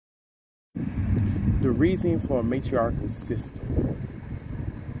The reason for a matriarchal system,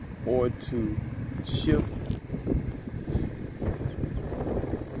 or to shift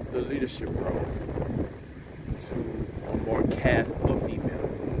the leadership roles to a more caste of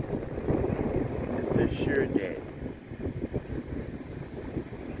females, is to ensure that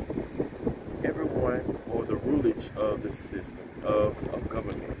everyone, or the rulage of the system of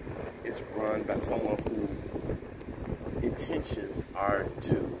government, is run by someone whose intentions are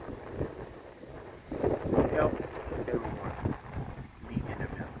to help everyone meet in the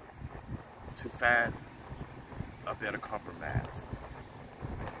middle, to find a better compromise.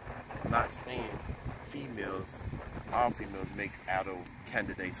 I'm not saying females, all females make adult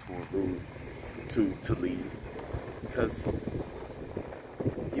candidates for rule to lead, because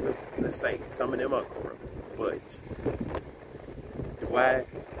even, let's say, some of them are corrupt, but why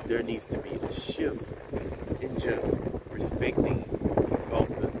there needs to be a shift in just respecting both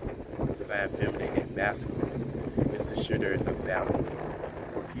the divine feminine and masculine is to ensure there is a balance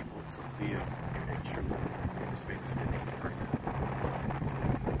for people to live in their truth in respect to the next person.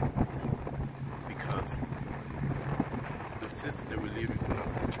 Because the system that we live in, the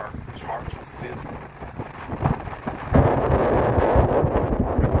Matriarchy system,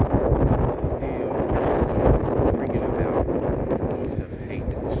 still bringing about more self-hate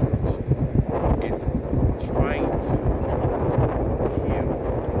and destruction. It's trying to heal,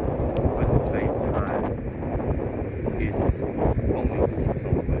 but at the same time, it's only doing so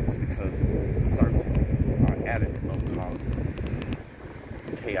much because certain people are adamant of causing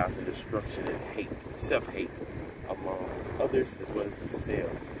chaos and destruction and hate, self-hate amongst others as well as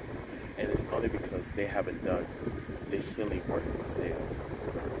themselves. And it's only because they haven't done the healing work themselves.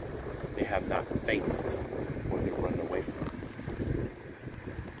 They have not faced what they're running away from.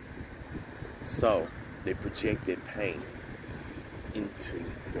 So they project their pain into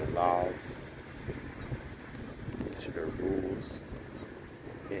their laws, into their rules,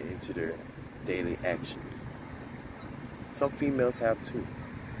 and into their daily actions. Some females have too,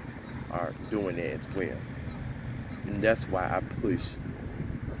 are doing it as well. And that's why I push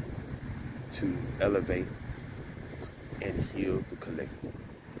to elevate and heal the collective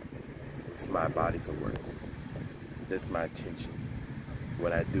with my bodies of work. That's my intention.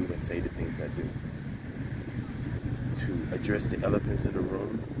 What I do and say the things I do. To address the elephants in the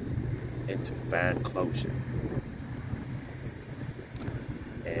room and to find closure.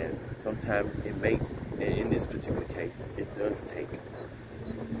 And sometimes it may, in this particular case, it does take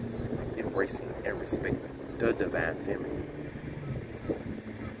embracing and respecting the divine feminine,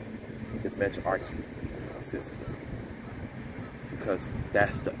 the Matriarchy system, because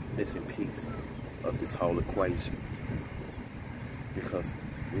that's the missing piece of this whole equation. Because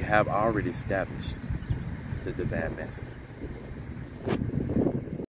we have already established the divine masculine.